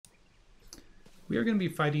We are going to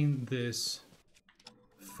be fighting this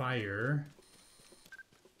fire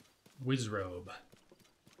Wizzrobe.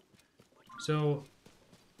 So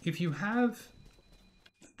if you have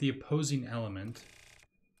the opposing element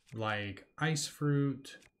like Ice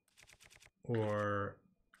Fruit or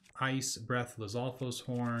Ice Breath Lizalfos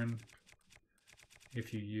Horn,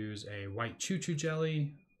 if you use a White Choo Choo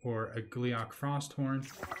Jelly or a Gleeok Frost Horn,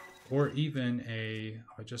 or even a,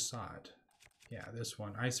 oh, I just saw it. Yeah, this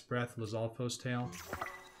one, Ice Breath Lizalfos Tail.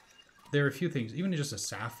 There are a few things, even just a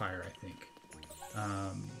Sapphire, I think.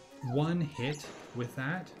 One hit with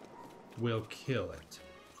that will kill it.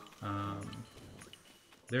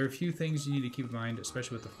 There are a few things you need to keep in mind,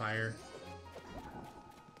 especially with the fire.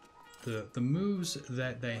 The moves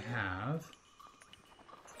that they have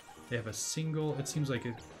a single, it seems like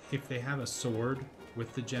if they have a sword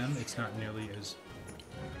with the gem, it's not nearly as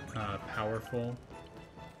powerful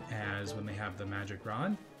as when they have the magic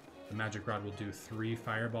rod. The magic rod will do 3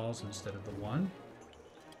 fireballs instead of the 1.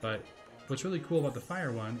 But what's really cool about the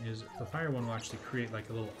fire one is the fire one will actually create like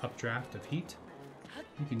a little updraft of heat.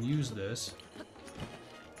 You can use this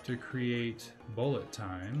to create bullet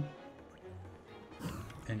time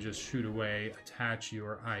and just shoot away, attach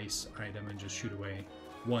your ice item and just shoot away,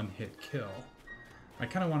 1-hit kill. I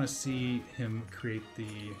kind of want to see him create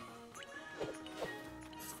the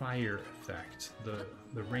fire effect, the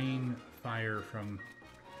rain fire from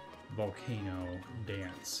Volcano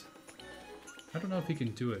dance. I don't know if he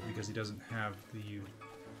can do it because he doesn't have the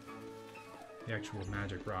actual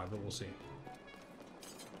magic rod, but we'll see.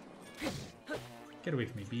 Get away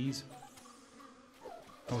from me, bees.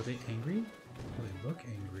 Oh, are they angry? Oh, they look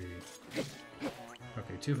angry.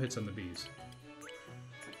 Okay, 2 hits on the bees.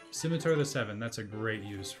 Scimitar the 7, that's a great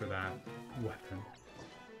use for that weapon.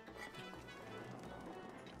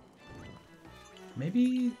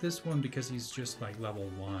 Maybe this one, because he's just like level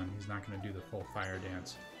 1, he's not going to do the full fire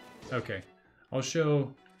dance. Okay, I'll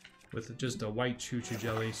show with just a White Choo Choo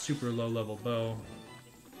Jelly, super low level bow.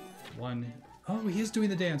 1. Oh, he is doing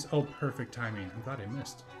the dance. Oh, perfect timing. I'm glad I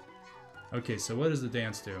missed. Okay, so what does the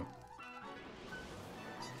dance do?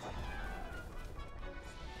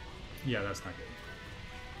 Yeah, that's not good.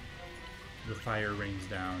 The fire rains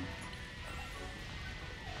down.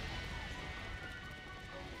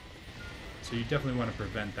 So you definitely want to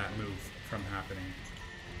prevent that move from happening.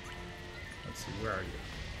 Let's see, where are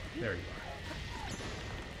you? There you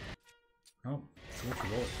are. Oh, ultra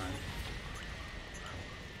bullet time.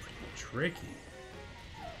 Tricky.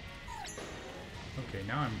 Okay,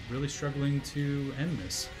 now I'm really struggling to end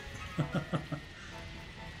this.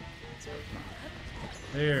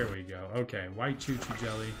 There we go. Okay, White Choo Choo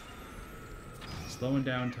Jelly. Slowing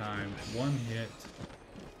down time. 1 hit.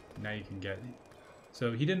 Now you can get...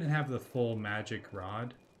 So he didn't have the full magic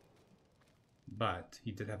rod, but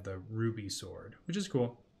he did have the ruby sword, which is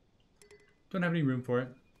cool. Don't have any room for it,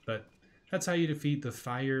 but that's how you defeat the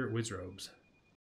fire Wizzrobes.